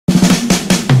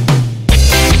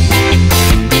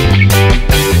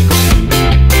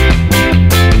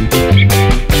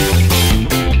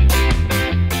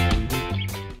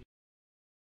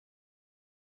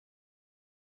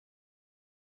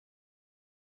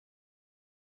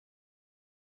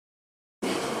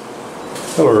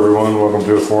Hello everyone, welcome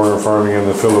to Foreigner Farming in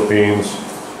the Philippines.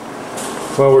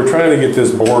 Well, we're trying to get this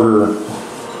border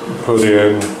put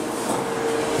in,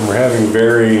 and we're having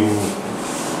varying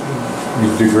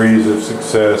degrees of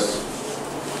success.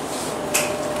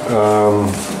 I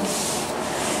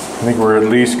think we're at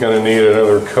least going to need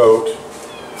another coat.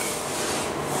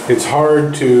 It's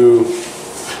hard to,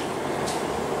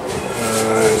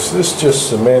 is this just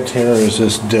cement here or is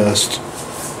this dust?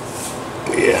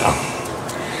 Yeah.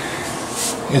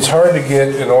 It's hard to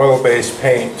get an oil-based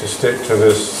paint to stick to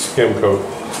this skim coat.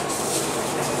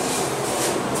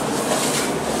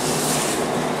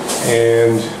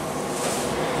 And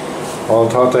while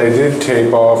Tata did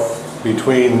tape off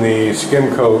between the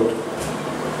skim coat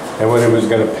and when it was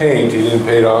going to paint, he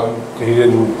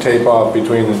didn't tape off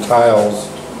between the tiles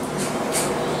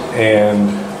and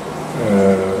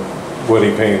what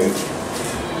he painted.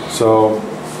 So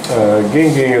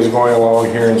Ging Ging is going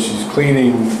along here and she's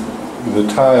cleaning the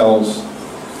tiles,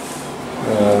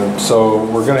 so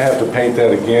we're going to have to paint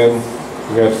that again.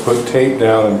 We're going to have to put tape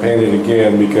down and paint it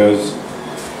again, because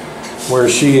where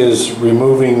she is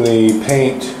removing the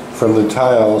paint from the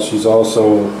tiles, it's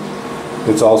also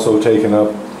taken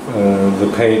up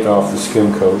the paint off the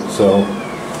skim coat, so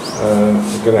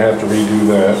we're going to have to redo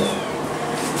that.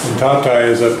 And Tata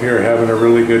is up here having a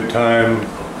really good time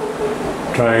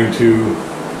trying to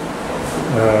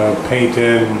paint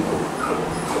in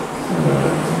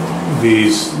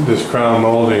this crown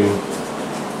molding.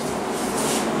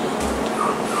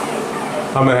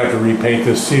 I'm going to have to repaint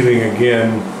this ceiling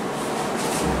again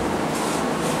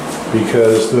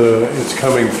because it's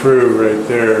coming through right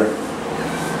there.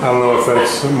 I don't know if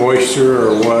that's moisture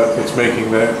or what that's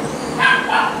making that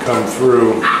come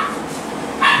through,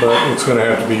 but it's going to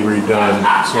have to be redone.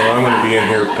 So I'm going to be in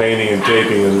here painting and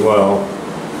taping as well.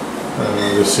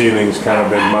 The ceiling's kind of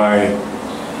been my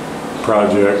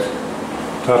project.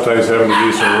 Tata's having to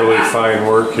do some really fine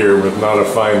work here with not a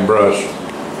fine brush.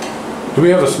 Do we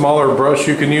have a smaller brush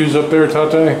you can use up there,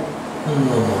 Tata? No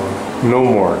more. No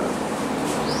more.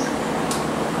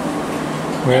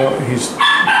 Well, he's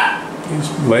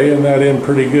laying that in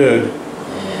pretty good.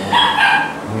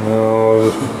 Yeah.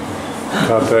 No,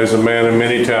 Tata's a man of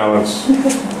many talents.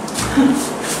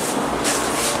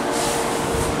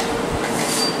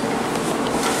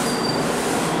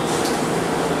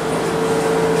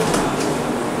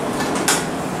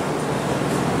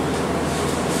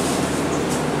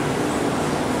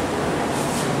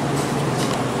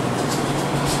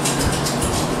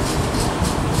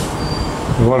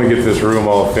 We want to get this room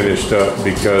all finished up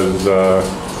because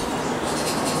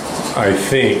I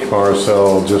think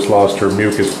Maricel just lost her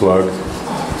mucus plug,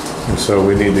 and so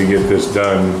we need to get this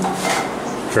done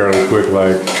fairly quick,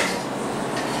 like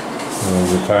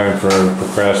the time for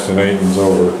procrastinating's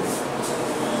over.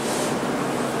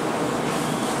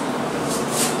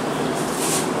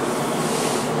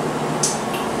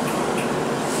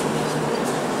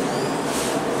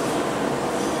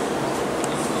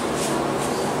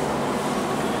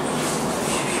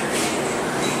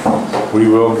 We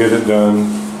will get it done.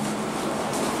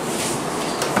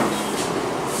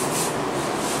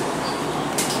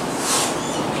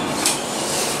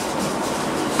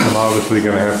 I'm obviously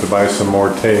going to have to buy some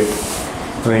more tape.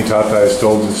 I think Tata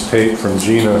stole this tape from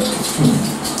Gina.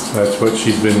 That's what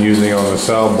she's been using on the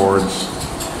sow boards.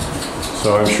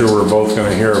 So I'm sure we're both going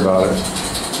to hear about it.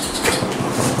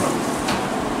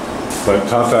 But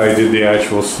Tata did the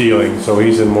actual stealing, so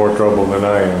he's in more trouble than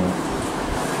I am.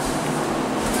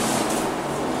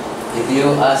 If you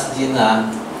ask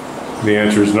Gina, the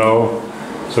answer is no.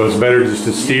 So it's better just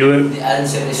to steal it? The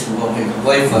answer is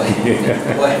Wi-Fi.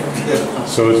 Yeah.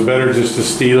 So it's better just to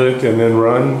steal it and then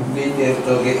run? Better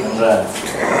to get and run.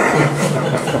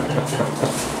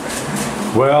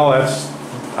 Well,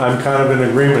 I'm kind of in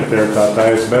agreement there,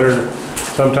 Tata. It's better,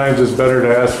 sometimes it's better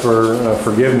to ask for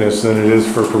forgiveness than it is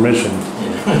for permission.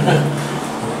 Yeah.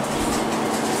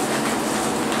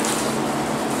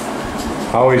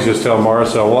 I always just tell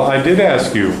Maricel, well, I did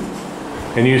ask you,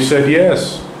 and you said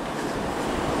yes.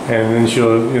 And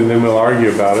then we'll argue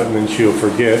about it, and then she'll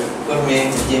forget. For me,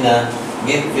 Gina,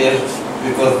 get there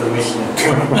before permission.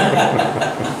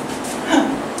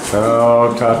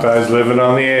 Oh, Tata's living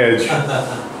on the edge.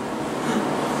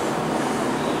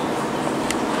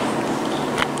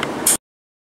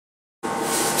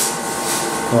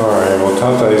 Alright, well,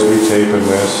 Tata's retaping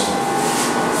this.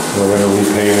 We're going to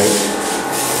repaint it.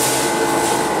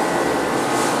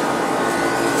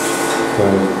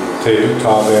 Tape it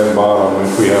top and bottom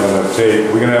if we have enough tape.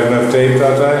 Are we going to have enough tape,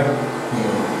 Tata?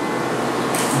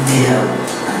 Yeah.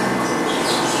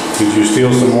 Did you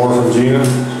steal some more from Gina?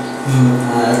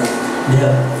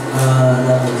 Yeah,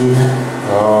 not Gina.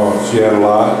 Oh, she had a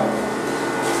lot?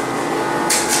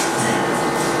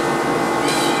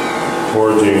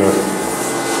 Poor Gina.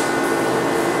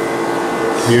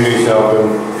 You need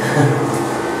helping.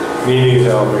 He needs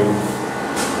helping.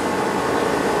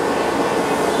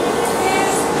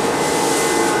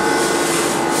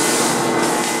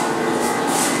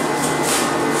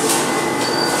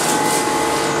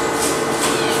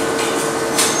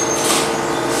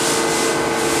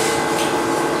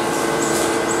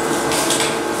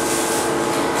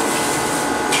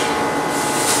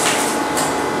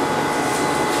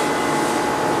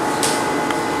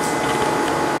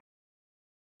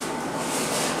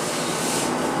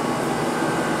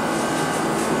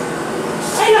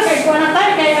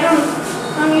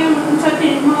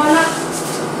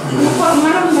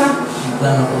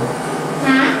 Bukan ako.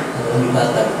 Hindi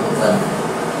bata. Bukan.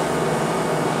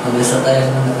 Mabisa tayo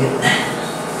sa manakit.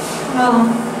 Oh.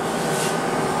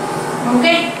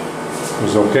 Okay? It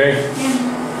was okay?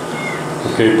 Yeah.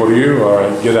 Okay for you?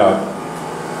 Alright, get out.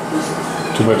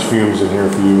 Too much fumes in here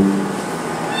for you.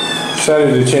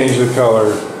 Decided to change the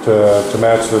color to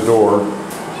match the door.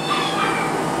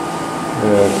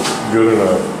 Yeah, good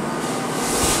enough.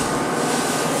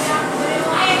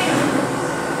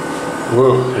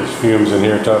 Whoa, there's fumes in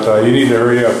here, Tata. You need to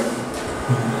hurry up.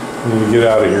 You need to get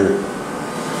out of here.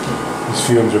 These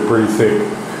fumes are pretty thick.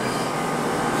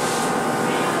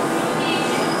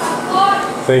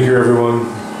 Thank you, everyone.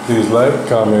 Please like,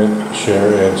 comment,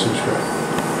 share, and subscribe.